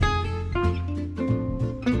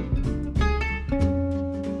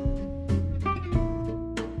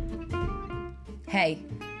Hey,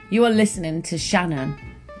 you are listening to Shannon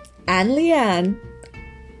and Leanne,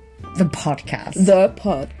 the podcast.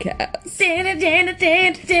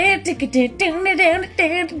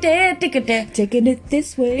 Taking it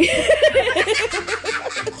this way.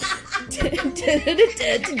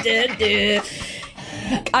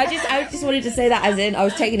 I just wanted to say that as in I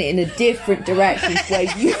was taking it in a different direction to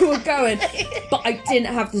where you were going, but I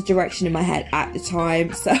didn't have the direction in my head at the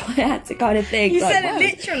time, so I had to kind of think. You like, said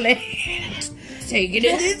it literally. Taking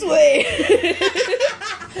it this way.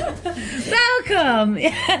 Welcome.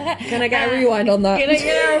 Can I get a rewind on that? No,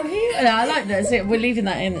 I like that. So we're leaving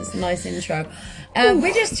that in. It's a nice intro.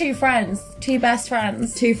 We're just two best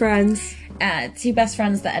friends. Two Best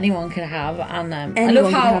friends that anyone could have, and I Anyone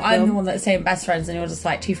love how could have I'm them. the one that's saying best friends, and you're just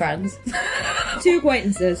like two friends, Two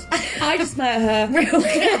acquaintances. I just met her.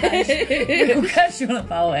 real casual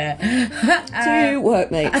about it. Two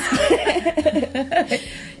workmates.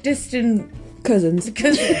 Distant Cousins.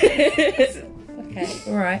 Okay,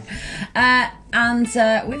 all right. And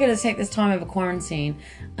we're going to take this time over quarantine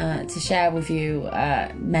to share with you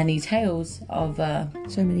many tales of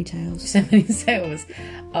So many tales.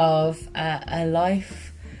 of a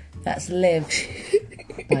life that's lived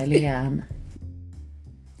by Leanne.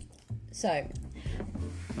 So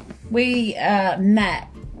we met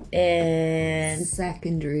in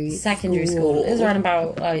Secondary school. It was around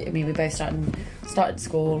about, we both started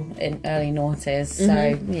school in early noughties,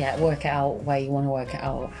 so yeah, work it out where you want to work it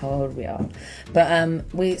out, how old we are. But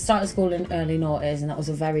we started school in early noughties, and that was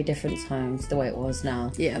a very different time to the way it was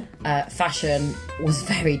now. Yeah. Fashion was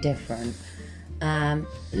very different.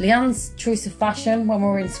 Leanne's choice of fashion when we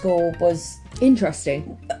were in school was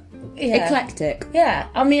Interesting. Eclectic. Yeah,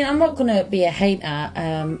 I mean, I'm not gonna be a hater.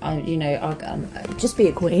 Just be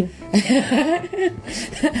a queen. I'm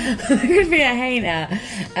gonna be a hater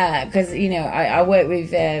because I work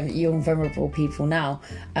with young vulnerable people now.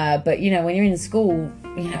 But when you're in school,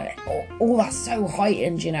 all that's so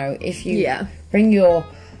heightened. If you bring your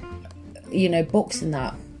books and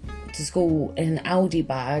that to school in an Aldi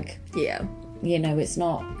bag. Yeah. It's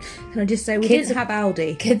not. Can I just say, we didn't have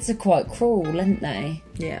Aldi. Kids are quite cruel, aren't they?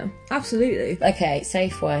 Yeah, absolutely. Okay,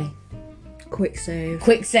 Safeway. Quick save.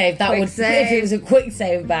 If it was a quick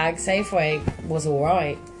save bag, Safeway was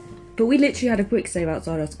alright. But we literally had a quick save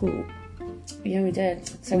outside our school. Yeah, we did.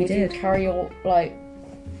 So We did you did. carry your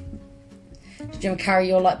did you ever carry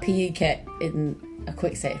your PE kit in a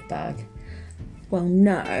quick save bag? Well,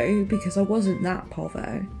 no, because I wasn't that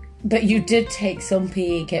povo. But you did take some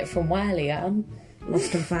PE kit from where, Leanne?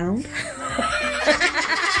 Lost and found.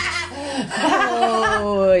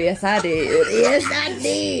 Oh, yes I did. Yes I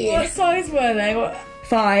did. What size were they?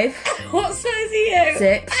 5. What size are you?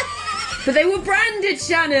 6. But they were branded,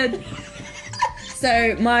 Shannon.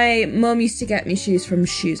 So my mum used to get me shoes from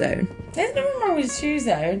Shoe Zone. There's nothing wrong with Shoe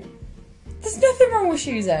Zone. There's nothing wrong with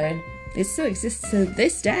Shoe Zone. It still exists to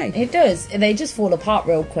this day. It does. They just fall apart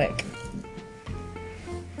real quick.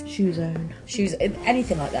 Shoe Zone. Shoes,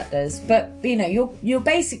 anything like that does. But you're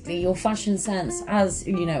basically, your fashion sense as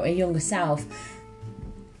a younger self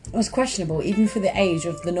was questionable, even for the age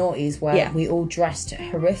of the noughties where we all dressed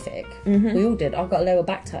horrific. We all did. I've got a lower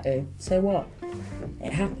back tattoo, so what?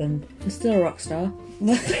 It happened. I'm still a rock star.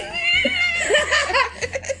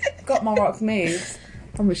 Got my rock moves.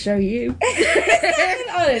 I'm gonna show you.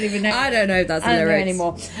 I don't even know. I don't know if that's the I don't know lyrics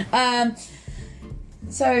anymore.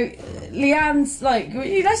 So Leanne's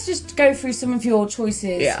let's just go through some of your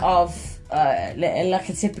choices of like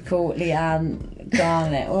a typical Leanne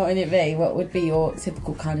garment. What would it be? What would be your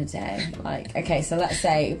typical kind of day? Like, okay, so let's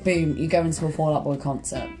say, boom, you go into a Fall Out Boy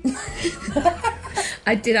concert.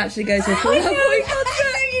 I did actually go to a Fall Out Boy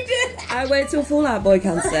concert. You did. I went to a Fall Out Boy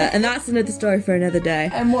concert, and that's another story for another day.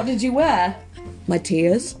 And what did you wear? My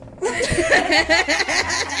tears.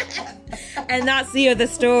 And that's the other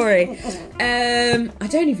story. I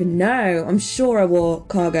don't even know. I'm sure I wore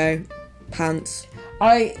cargo pants.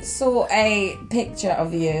 I saw a picture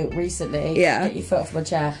of you recently. Yeah. Get your foot off my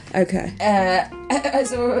chair. Okay. I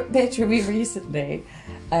saw a picture of you recently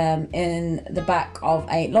in the back of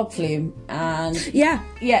a log flume, and Yeah.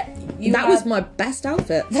 that was my best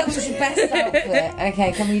outfit. That was your best outfit.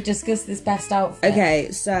 Okay, can we discuss this best outfit?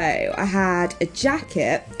 Okay, so I had a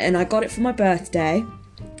jacket, and I got it for my birthday.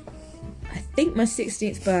 I think my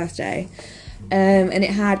 16th birthday. And it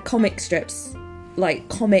had comic strips, like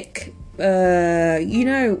comic, are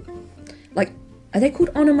they called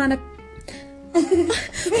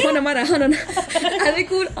Are they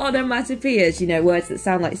called onomatopoeias? Words that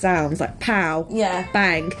sound like sounds, like pow,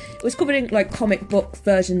 bang. It was covered in like comic book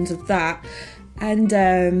versions of that, and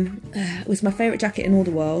it was my favourite jacket in all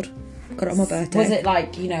the world. Got it on my birthday. Was it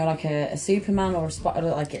like, you know, like a Superman or a Spider,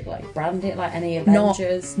 like it, like branded, like any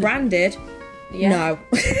Avengers? Not branded. Yeah. No.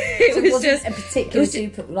 So it was just a particular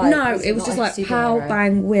super. Like, no, it was just like pow,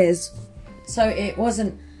 bang, whiz. So it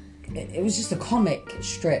wasn't. It was just a comic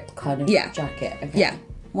strip kind of jacket. Okay. Yeah.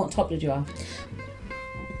 What top did you have?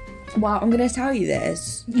 Well, I'm going to tell you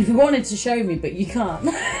this. You wanted to show me, but you can't.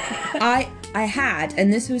 I had,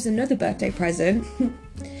 and this was another birthday present,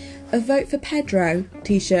 a Vote for Pedro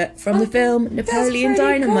t-shirt from the film Napoleon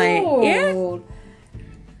Dynamite. Cool. Yeah.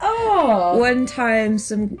 Oh. One time,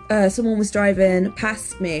 someone was driving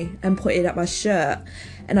past me and pointed at my shirt,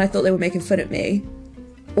 and I thought they were making fun of me,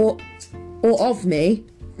 or of me,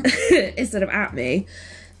 instead of at me.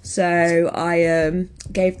 So I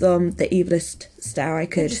gave them the evilest stare I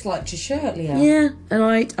could. Just liked your shirt, Leanne. Yeah, and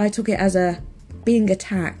I took it as a being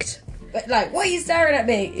attacked. But like, what are you staring at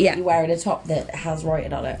me? Yeah. You're wearing a top that has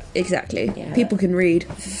writing on it. Exactly. Yeah. People can read.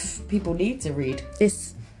 People need to read.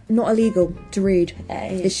 It's not illegal to read.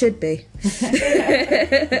 It should be.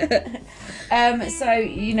 So,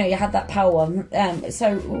 you know, you had that power one.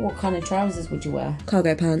 So what kind of trousers would you wear?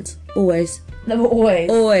 Cargo pants. Always. They were always.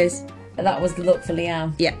 Always. That was the look for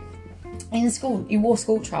Leanne. Yeah. In school, you wore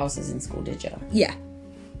school trousers in school, did you? Yeah.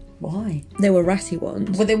 Why? They were ratty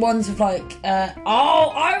ones. Were they ones with like,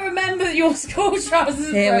 I remember your school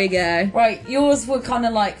trousers. Here we go. Right, yours were kind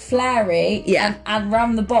of like flary. Yeah. And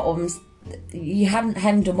around the bottoms, you hadn't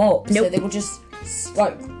hemmed them up. Nope. So they were just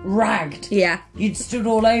like ragged. Yeah. You'd stood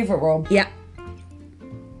all over them. Yeah.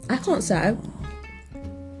 I can't sew.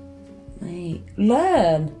 Mate,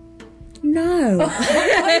 learn. No.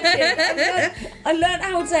 I learned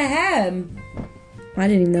how to hem. I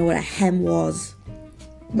didn't even know what a hem was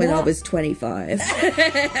when I What? was 25.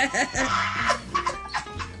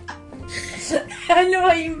 I know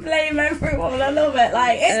how you blame everyone. I love it.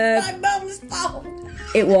 Like, it's my mum's fault.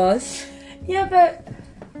 It was. Yeah, but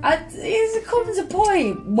it comes a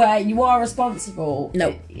point where you are responsible.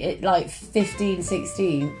 Nope. Like 15,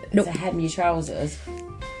 16 Nope. to hem your trousers.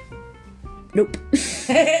 Nope.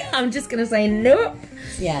 I'm just going to say nope.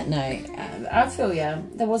 Yeah, no. I feel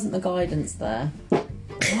there wasn't the guidance there.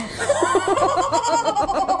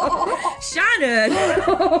 Shannon!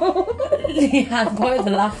 Yeah, by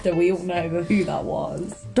the laughter, we all know who that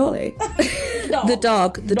was. Dolly. The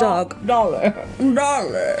dog. The dog. Dollar.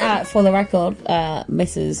 Dolly. For the record,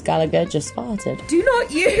 Mrs. Gallagher just farted. Do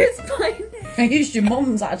not use my name. I used your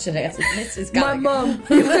mum's actually. I said Mrs. My Gallagher. mum.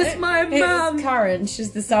 It was my It was mum. Karen.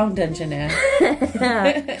 She's the sound engineer.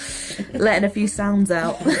 Letting a few sounds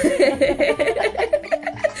out.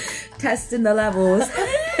 Testing the levels.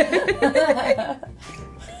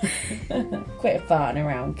 Quit farting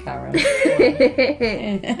around, Karen.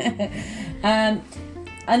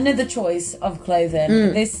 Another choice of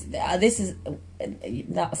clothing. This is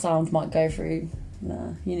that sound might go through. You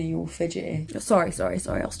know, you're all fidgety. Sorry,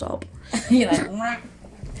 I'll stop. You're like,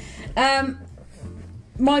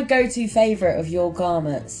 my go-to favourite of your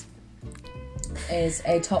garments is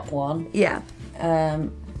a top one. Yeah.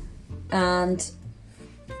 And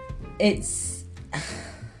it's... I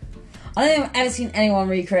don't think I've ever seen anyone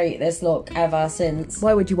recreate this look ever since.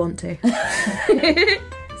 Why would you want to?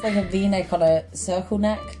 It's like a V-neck on a circle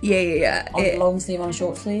neck. Yeah. On a long sleeve on a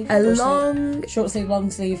short sleeve. Short sleeve,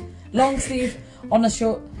 long sleeve. Long sleeve on a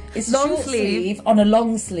short... It's a long short sleeve on a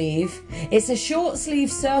long sleeve. It's a short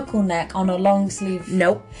sleeve circle neck on a long sleeve.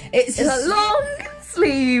 Nope. It's a long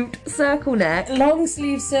sleeved circle neck. long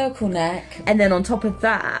sleeve circle neck. And then on top of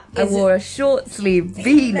that, I wore a short sleeve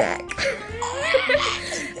V-neck.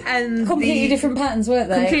 And Completely different patterns, weren't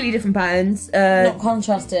they? Completely different patterns. Not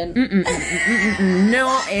contrasting.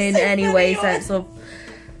 Not in any way sense of...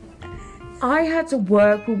 I had to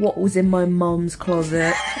work with what was in my mum's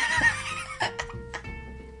closet.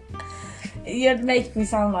 You're making me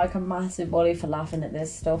sound like a massive body for laughing at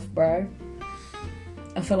this stuff, bro.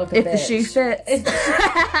 I feel like a If bitch. the shoe fits. If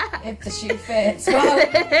the shoe fits. Well,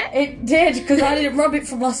 it did, because I didn't rob it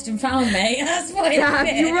from Lost and Found, mate. That's why it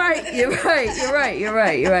fit. You're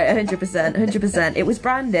right. 100%. It was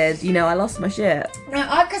branded. You know, I lost my shit.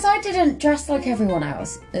 Because I didn't dress like everyone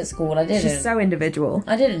else at school. I didn't. She's so individual.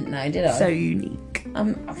 I didn't know, did I? So unique. I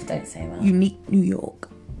don't say that. Unique New York.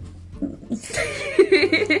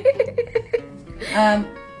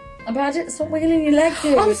 But I didn't stop wiggling your leg,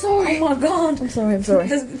 dude. I'm sorry. Oh my god. I'm sorry.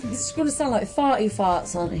 It's going to sound like farty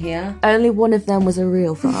farts on here. Only one of them was a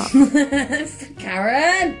real fart.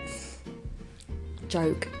 Karen!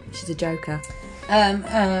 Joke. She's a joker.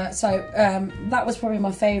 So that was probably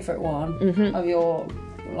my favourite one of your,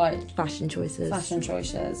 like... Fashion choices. There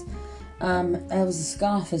was a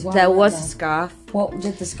scarf as well. There wasn't was a scarf. What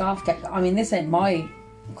did the scarf get? I mean, this ain't my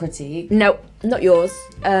critique. No, not yours.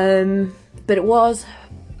 But it was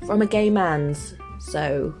from a gay man's,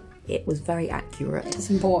 so it was very accurate. It's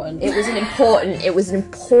important. It was an important.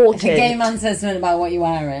 If a gay man says something about what you're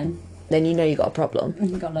wearing, then you know you got a problem.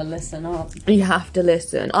 you gotta listen up. You have to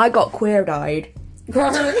listen. I got queer-eyed. You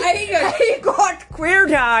got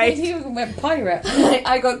queer-eyed. You went pirate.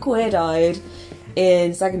 I got queer-eyed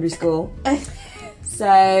in secondary school. So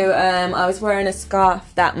I was wearing a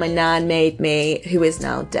scarf that my nan made me, who is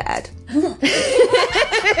now dead.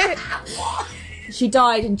 She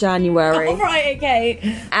died in January. Oh, right,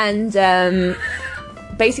 okay. And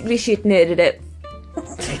basically she'd knitted it.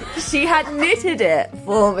 She had knitted it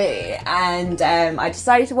for me, and I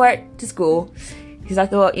decided to wear it to school because I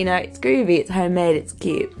thought, you know, it's groovy, it's homemade, it's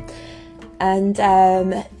cute. And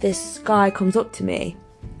this guy comes up to me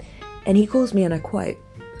and he calls me, and I quote,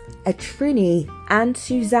 "a Trini and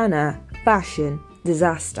Susanna fashion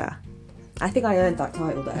disaster." I think I earned that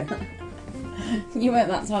title though. You went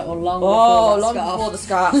that title long before the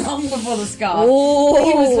scarf. Long before the scarf. Oh.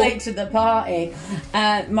 He was late to the party.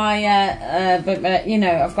 But you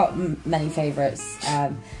know, I've got many favourites.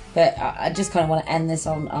 But I just kind of want to end this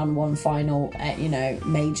on one final, you know,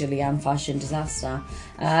 major Leanne fashion disaster.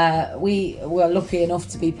 We were lucky enough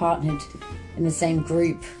to be partnered in the same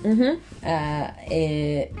group in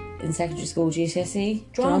secondary school, GCSE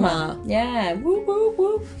drama. Yeah, woo woo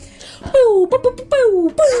woo. Boo, boo, boo, boo,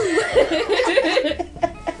 boo.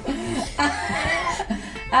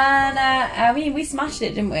 And I mean, we smashed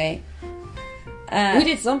it, didn't we? We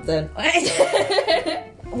did something. And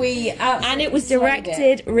it was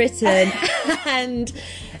directed, written, and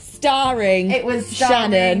starring. It was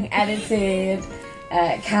Shannon, edited,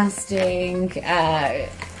 casting,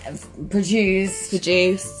 produced,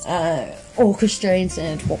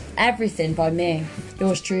 orchestrated, everything by me.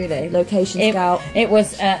 Yours truly. Location scout. It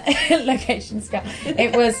was location scout.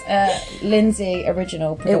 It was Lindsay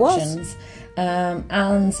Original Productions.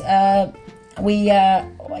 We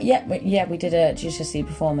did a GCSE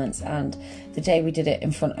performance, and the day we did it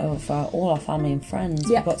in front of all our family and friends,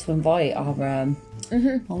 we got to invite our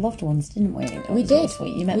loved ones, didn't we? We did.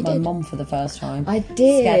 Sweet. You met my mum for the first time. I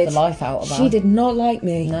did. Scared the life out of her. She did not like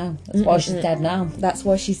me. No, that's why she's dead now. That's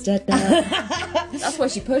why she's dead now. That's why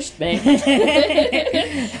she pushed me.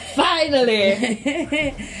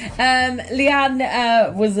 Finally.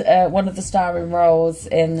 Leanne was one of the starring roles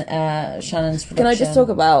in Shannon's production. Can I just talk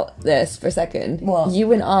about this for a second? What?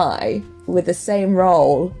 You and I were the same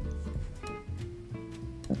role,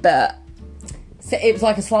 but so it was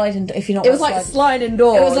like a sliding. If you're not, it was like sliding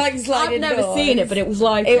doors. It was like sliding doors. I've never seen it, but it was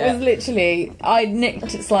like it was literally. I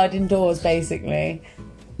nicked sliding doors basically.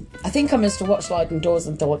 I think I must have watched sliding doors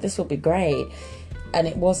and thought this will be great, and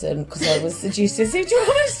it wasn't because I was the GCSE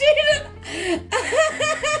drama student.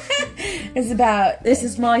 It's about this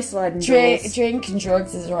is my sliding doors. Drink and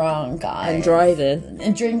drugs is wrong, guys. And driving.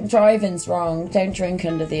 And driving's wrong. Don't drink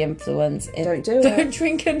under the influence. Don't do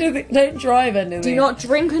it. Don't drive under the. Do not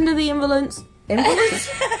drink under the influence. Do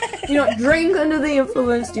not drink under the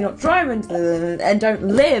influence. Do not drive under the and don't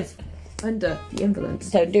live under the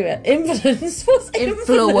influence. Don't do it. Influence. What's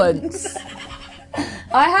influence?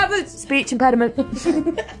 I have a speech impediment.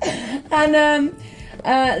 And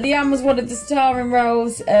Leanne was one of the starring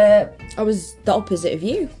roles. I was the opposite of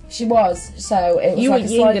you. She was. So it was you like were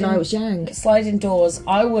yin and I was yang. Sliding doors.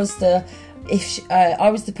 I was the I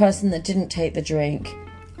was the person that didn't take the drink.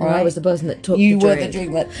 Right? I was the person that took you the were drink.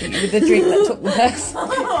 You were the drink that took the person.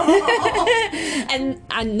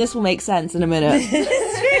 and this will make sense in a minute.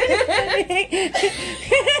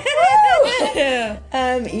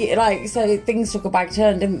 Like so, things took a bag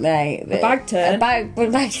turn, didn't they? A bag turn. A bag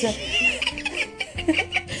turn.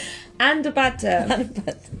 And a bad turn.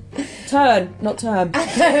 Turn, not term.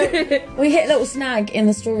 We hit a little snag in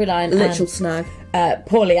the storyline. Literal snag.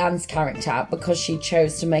 Poor Leanne's character, because she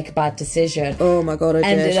chose to make a bad decision. Oh my god, I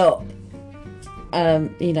ended did. up,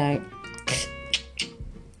 you know,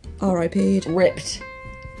 R.I.P.'d. ripped.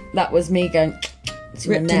 That was me going to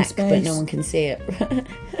Ripped her neck, in space. but no one can see it.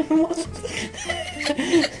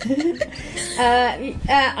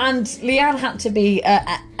 And Leanne had to be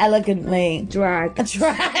elegantly dragged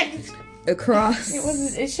across.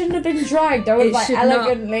 It shouldn't have been dragged. I was It like should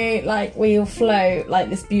elegantly, not. Like wheel float, like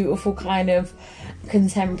this beautiful kind of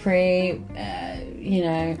contemporary, you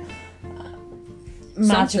know,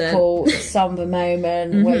 magical somber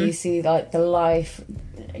moment where you see like the life,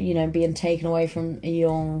 you know, being taken away from a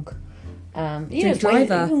young Drink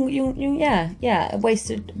driver. A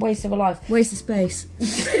waste of a life. Waste of space.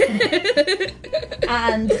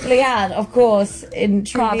 And Leanne, of course, in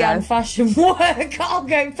true Cargo. Leanne fashion, wore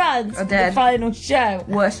cargo pants for the final show.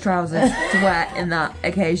 Worst trousers to wear in that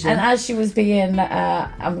occasion. And as she was being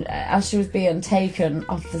taken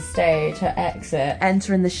off the stage, her exit,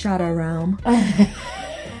 entering the shadow realm.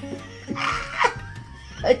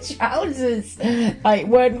 her trousers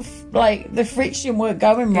weren't the friction weren't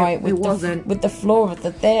going right with the floor of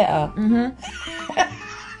the theatre.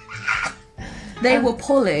 They were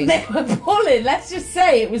pulling. Let's just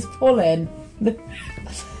say it was pulling.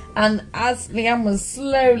 And as Leanne was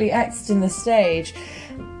slowly exiting the stage,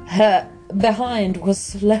 her behind was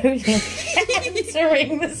slowly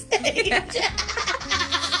entering the stage.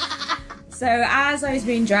 So as I was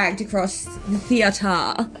being dragged across the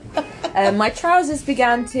theatre, my trousers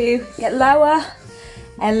began to get lower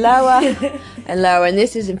and lower and lower, and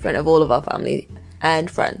this is in front of all of our family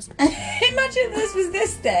and friends. Imagine this was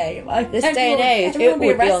this day. This day and age, it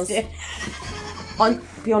would be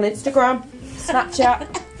on Instagram, Snapchat.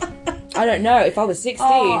 I don't know, if I was 16.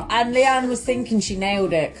 Oh, and Leanne was thinking she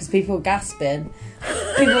nailed it because people were gasping.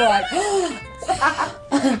 People were like, and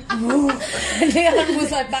Leanne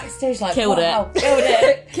was backstage killed wow, it. Killed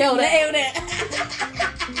it. Killed it. Nailed it.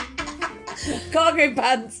 Cargo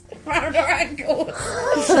pants round her ankles.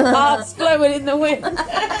 Hearts blowing in the wind.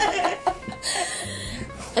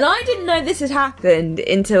 And I didn't know this had happened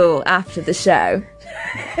until after the show.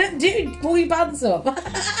 Dude, pull your pants up.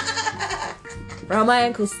 Around my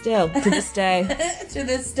ankles still, to this day. To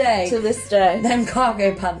this day. To this day. Them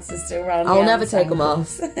cargo pants are still around. I'll never take them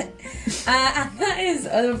off. And that is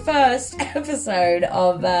the first episode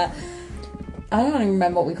of... I don't even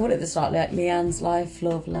remember what we called it at the start. Leanne's Life,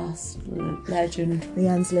 Love, Lust, Legend.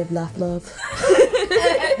 Leanne's Live, Laugh, Love.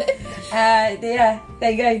 Yeah,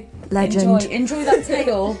 there you go. Legend. Enjoy that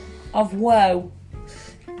tale of woe.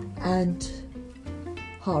 And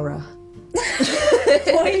horror.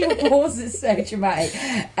 Why your pauses so dramatic?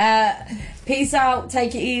 Peace out,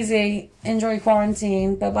 take it easy, enjoy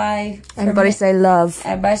quarantine, bye bye. Everybody say love.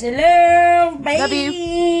 Everybody say love, bye. Love you.